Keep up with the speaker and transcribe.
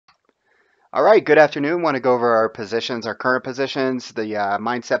All right, good afternoon. Want to go over our positions, our current positions, the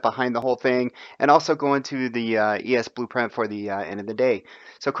mindset behind the whole thing, and also go into the ES blueprint for the end of the day.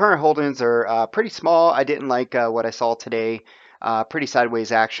 So current holdings are pretty small. I didn't like what I saw today. Pretty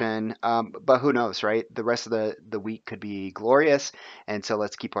sideways action, but who knows, right? The rest of the week could be glorious, and so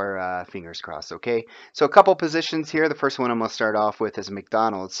let's keep our fingers crossed, okay? So a couple positions here. The first one I'm going to start off with is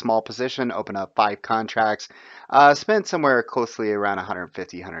McDonald's. Small position, open up 5 contracts. Spent somewhere closely around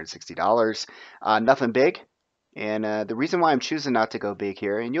 150, $160. Nothing big. And the reason why I'm choosing not to go big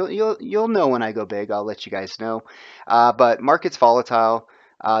here, and you'll know when I go big, I'll let you guys know. But market's volatile.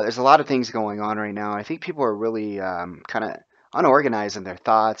 There's a lot of things going on right now. I think people are really kind of unorganized in their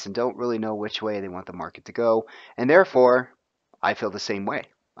thoughts and don't really know which way they want the market to go. And therefore, I feel the same way.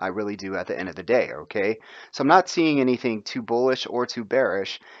 I really do at the end of the day, okay? So I'm not seeing anything too bullish or too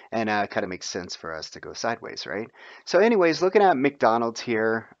bearish, and it kind of makes sense for us to go sideways, right? So anyways, looking at McDonald's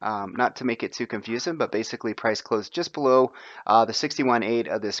here, not to make it too confusing, but basically price closed just below the 61.8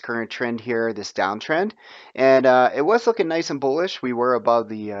 of this current trend here, this downtrend. And it was looking nice and bullish. We were above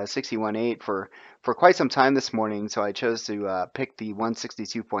the 61.8 for quite some time this morning, so I chose to pick the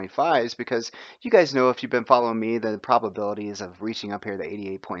 162.5s because you guys know if you've been following me, the probabilities of reaching up here to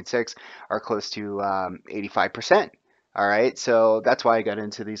 88.6 are close to 85%. All right, so that's why I got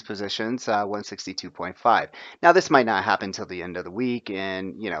into these positions, 162.5. Now, this might not happen till the end of the week,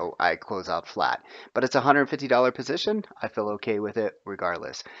 and I close out flat, but it's a $150 position. I feel okay with it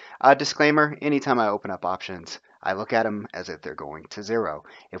regardless. Disclaimer: anytime I open up options, I look at them as if they're going to zero.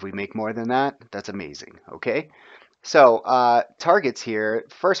 If we make more than that, that's amazing. Okay. So targets here,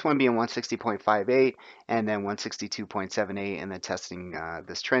 first one being 160.58 and then 162.78, and then testing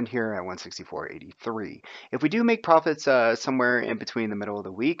this trend here at 164.83. If we do make profits somewhere in between the middle of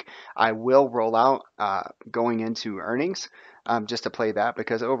the week, I will roll out going into earnings just to play that,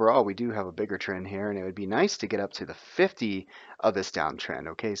 because overall we do have a bigger trend here, and it would be nice to get up to the 50 of this downtrend.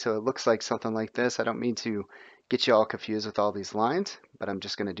 Okay, so it looks like something like this. I don't mean to get you all confused with all these lines, but I'm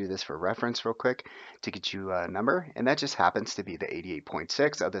just going to do this for reference real quick to get you a number, and that just happens to be the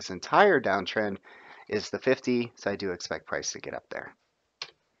 88.6 of this entire downtrend is the 50, so I do expect price to get up there.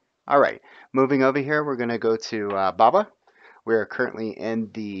 All right, moving over here, we're going to go to BABA. We're currently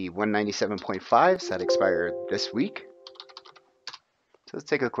in the 197.5s that expired this week. So let's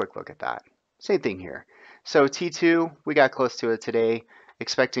take a quick look at that. Same thing here. So T2, we got close to it today,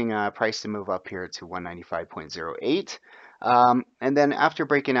 expecting price to move up here to 195.08. And then after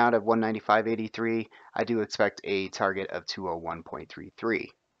breaking out of 195.83, I do expect a target of 201.33.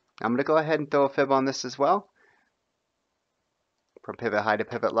 I'm going to go ahead and throw a fib on this as well, from pivot high to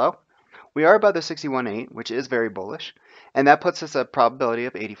pivot low. We are above the 61.8, which is very bullish, and that puts us a probability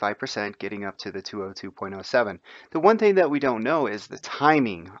of 85% getting up to the 202.07. The one thing that we don't know is the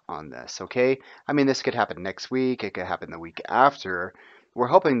timing on this, okay? I mean, this could happen next week, it could happen the week after. We're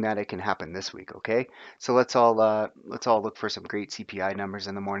hoping that it can happen this week, okay? So let's all look for some great CPI numbers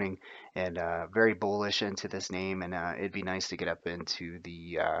in the morning, and very bullish into this name, and it'd be nice to get up into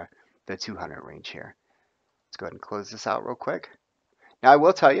the 200 range here. Let's go ahead and close this out real quick. Now, I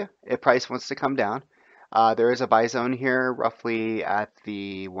will tell you, if price wants to come down, there is a buy zone here roughly at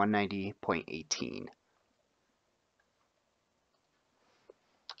the 190.18.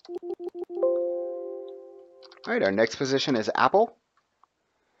 All right, our next position is Apple.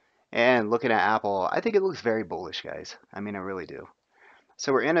 And looking at Apple, I think it looks very bullish, guys. I mean, I really do.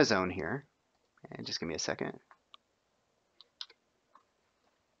 So we're in a zone here. And just give me a second.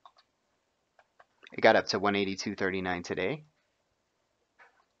 It got up to 182.39 today.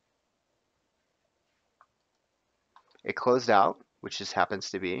 It closed out, which just happens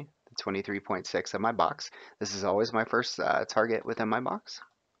to be the 23.6 of my box. This is always my first target within my box.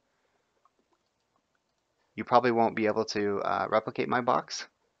 You probably won't be able to replicate my box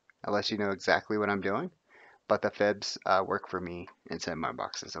unless you know exactly what I'm doing, but the fibs work for me inside my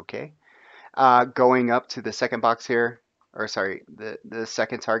boxes, okay? Going up to the second box here, or sorry, the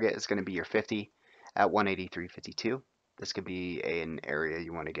second target is going to be your 50 at 183.52. This could be an area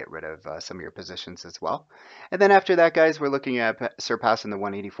you want to get rid of some of your positions as well. And then after that, guys, we're looking at surpassing the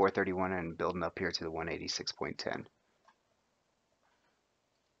 184.31 and building up here to the 186.10.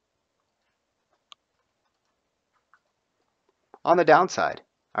 On the downside,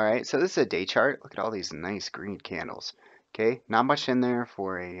 all right, so this is a day chart. Look at all these nice green candles. Okay, not much in there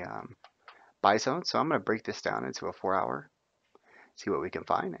for a buy zone, so I'm going to break this down into a 4-hour, see what we can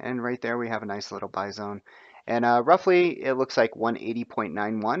find. And right there we have a nice little buy zone. And roughly it looks like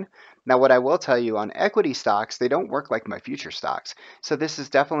 180.91. Now, what I will tell you on equity stocks, they don't work like my future stocks. So this is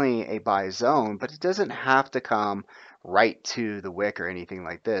definitely a buy zone, but it doesn't have to come right to the wick or anything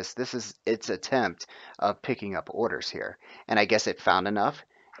like this. This is its attempt of picking up orders here. And I guess it found enough.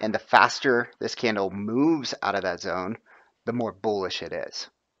 And the faster this candle moves out of that zone, the more bullish it is.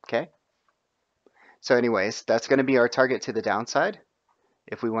 Okay. So anyways, that's going to be our target to the downside.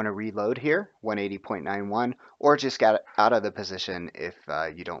 If we want to reload here, 180.91, or just get out of the position if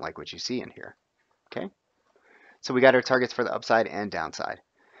you don't like what you see in here. Okay. So we got our targets for the upside and downside.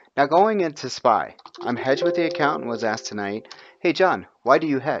 Now going into SPY, I'm hedged with the account and was asked tonight, hey John, why do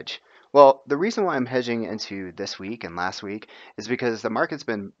you hedge? Well, the reason why I'm hedging into this week and last week is because the market's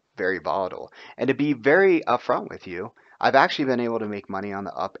been very volatile. And to be very upfront with you, I've actually been able to make money on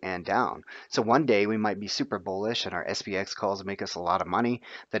the up and down. So one day we might be super bullish and our SPX calls make us a lot of money.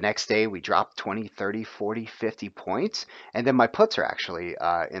 The next day we drop 20, 30, 40, 50 points. And then my puts are actually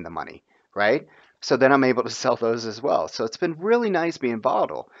in the money, right? So then I'm able to sell those as well. So it's been really nice being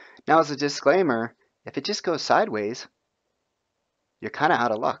volatile. Now, as a disclaimer, if it just goes sideways, you're kind of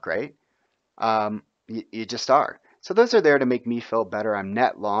out of luck, right? You just are. So those are there to make me feel better. I'm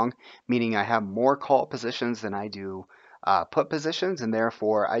net long, meaning I have more call positions than I do put positions, and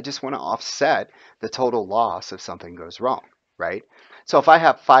therefore I just want to offset the total loss if something goes wrong, right? So if I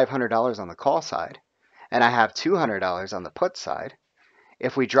have $500 on the call side and I have $200 on the put side,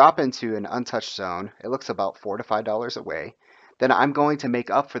 if we drop into an untouched zone, it looks about $4 to $5 away, then I'm going to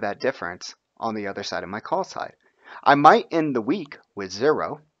make up for that difference on the other side of my call side. I might end the week with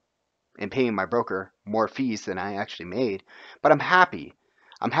zero and paying my broker more fees than I actually made, but I'm happy.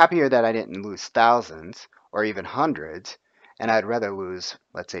 I'm happier that I didn't lose thousands or even hundreds, and I'd rather lose,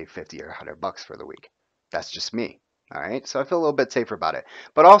 let's say, 50 or 100 bucks for the week. That's just me. All right, so I feel a little bit safer about it.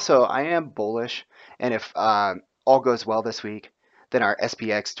 But also, I am bullish, and if all goes well this week, then our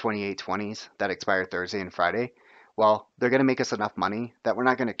SPX 2820s that expire Thursday and Friday, well, they're going to make us enough money that we're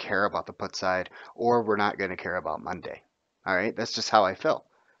not going to care about the put side or we're not going to care about Monday. All right, that's just how I feel.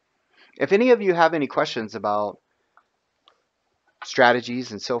 If any of you have any questions about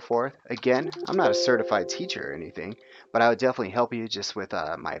strategies and so forth, again, I'm not a certified teacher or anything, but I would definitely help you just with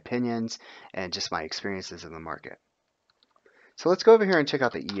my opinions and just my experiences in the market. So let's go over here and check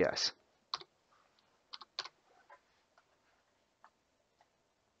out the ES.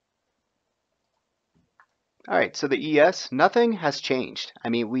 All right, so the ES, nothing has changed. I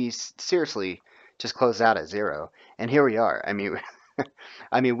mean, we seriously just closed out at zero, and here we are. I mean,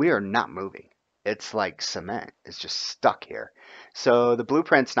 we are not moving. It's like cement. It's just stuck here. So the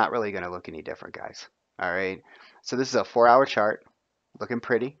blueprint's not really going to look any different, guys. All right. So this is a 4-hour chart, looking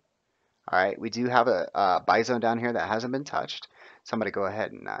pretty. All right. We do have a buy zone down here that hasn't been touched. So I'm going to go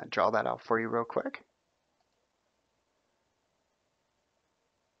ahead and draw that out for you real quick.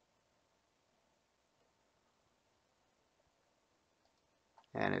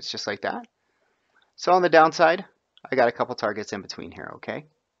 And it's just like that. So on the downside, I got a couple targets in between here, okay?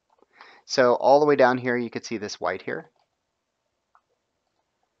 So all the way down here, you can see this white here.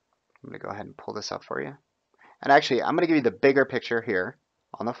 I'm going to go ahead and pull this up for you. And actually, I'm going to give you the bigger picture here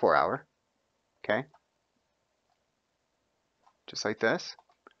on the 4-hour, okay? Just like this.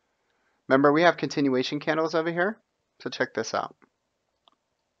 Remember, we have continuation candles over here, so check this out.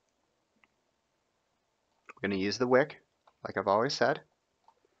 We're going to use the wick, like I've always said.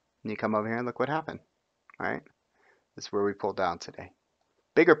 And you come over here and look what happened, all right? This is where we pulled down today.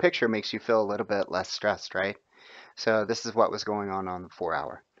 Bigger picture makes you feel a little bit less stressed, right? So this is what was going on the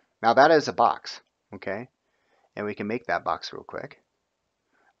 4-hour. Now that is a box, okay? And we can make that box real quick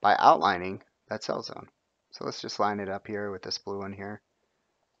by outlining that sell zone. So let's just line it up here with this blue one here.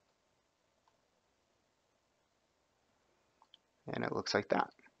 And it looks like that.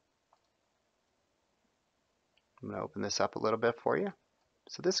 I'm going to open this up a little bit for you.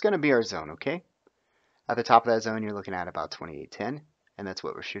 So this is going to be our zone, okay? At the top of that zone, you're looking at about 28.10, and that's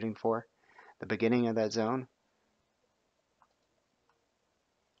what we're shooting for. The beginning of that zone,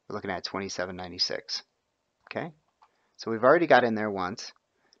 we're looking at 27.96, okay? So we've already got in there once.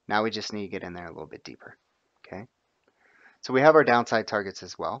 Now we just need to get in there a little bit deeper, okay? So we have our downside targets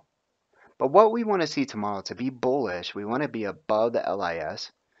as well. But what we want to see tomorrow, to be bullish, we want to be above the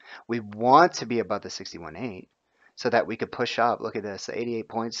LIS. We want to be above the 61.8 so that we could push up. Look at this, the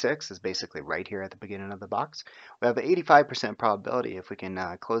 88.6 is basically right here at the beginning of the box. We have an 85% probability if we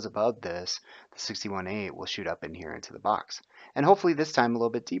can close above this, the 61.8 will shoot up in here into the box. And hopefully this time a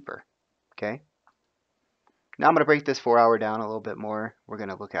little bit deeper, okay? Now I'm going to break this 4-hour down a little bit more. We're going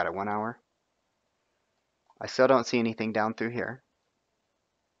to look at a 1-hour. I still don't see anything down through here.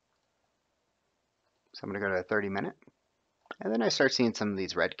 So I'm going to go to a 30-minute. And then I start seeing some of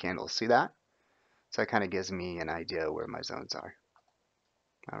these red candles. See that? So it kind of gives me an idea where my zones are.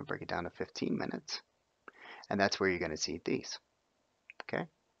 I'm going to break it down to 15 minutes. And that's where you're going to see these. Okay?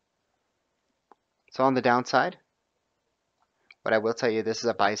 So on the downside, what I will tell you, this is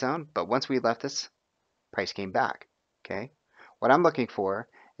a buy zone. But once we left this, price came back. Okay? What I'm looking for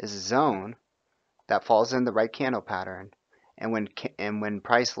is a zone that falls in the right candle pattern. And when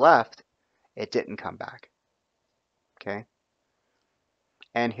price left, it didn't come back. Okay?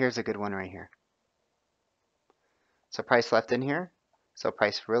 And here's a good one right here. So price left in here. So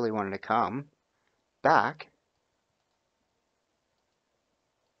price really wanted to come back.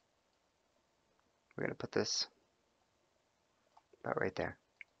 We're going to put this about right there.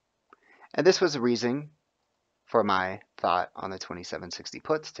 And this was the reason for my thought on the 2760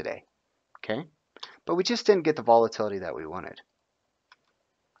 puts today. Okay? But we just didn't get the volatility that we wanted,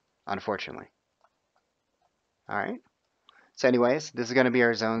 unfortunately. All right? So anyways, this is going to be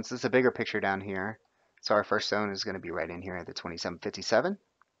our zones. This is a bigger picture down here. So our first zone is going to be right in here at the 2757.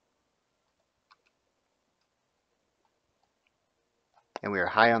 And we are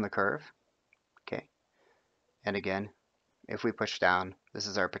high on the curve. Okay? And again, if we push down, this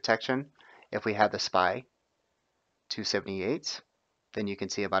is our protection. If we have the SPY 278s, then you can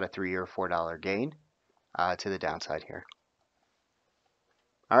see about a $3 or $4 gain to the downside here.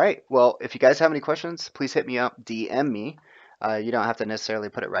 All right, well, if you guys have any questions, please hit me up, DM me. You don't have to necessarily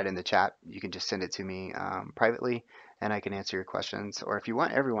put it right in the chat. You can just send it to me privately, and I can answer your questions. Or if you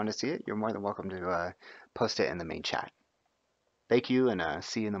want everyone to see it, you're more than welcome to post it in the main chat. Thank you, and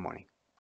see you in the morning.